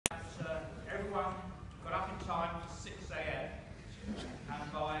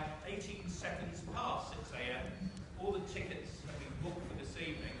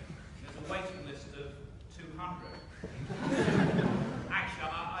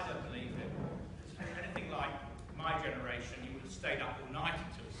stayed up all night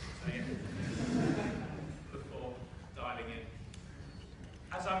until 6 a.m. before dialing in.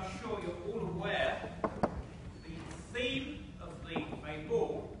 As I'm sure you're all aware, the theme of the May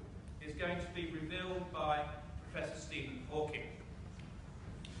Ball is going to be revealed by Professor Stephen Hawking.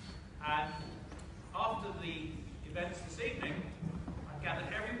 And after the events this evening, I gather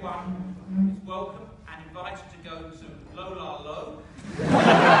everyone is welcome and invited to go to Lola Low.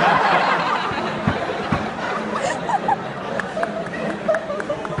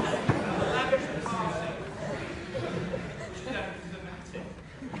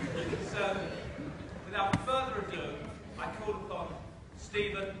 So, without further ado, I call upon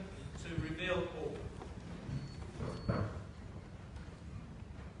Stephen to reveal all.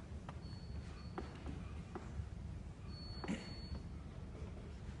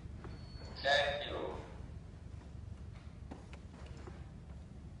 Thank you.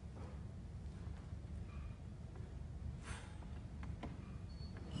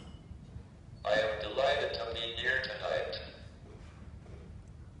 I am delighted to be here tonight.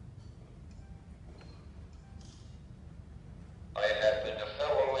 I have been a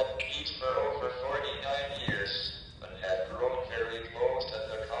fellow at Caius for over 49 years and have grown very close at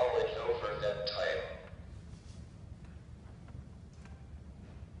the college over that time.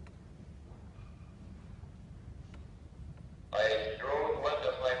 I wrote one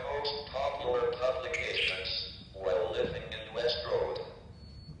of my most popular publications while living in West Road.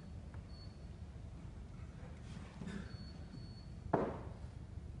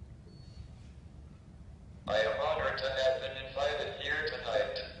 I am honored to have been invited here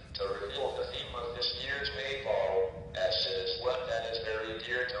tonight to reveal the theme of this year's May Ball, as it is one that is very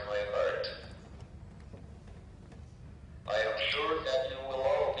dear to my heart. I am sure that you will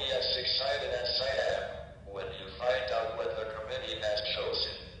all be as excited as I am when you find out what the committee has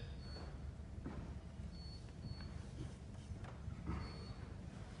chosen.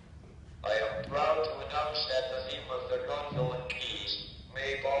 I am proud to announce that the theme of the Gunville and Caius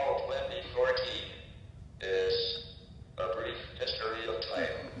May Ball 2014 is A Brief History of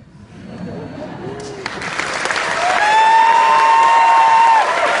Time.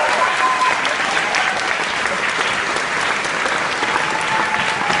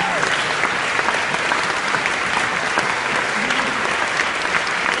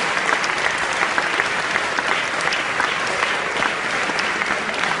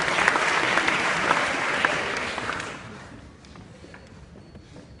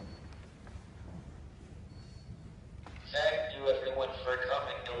 Thank you everyone for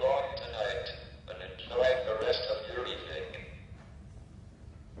coming along tonight.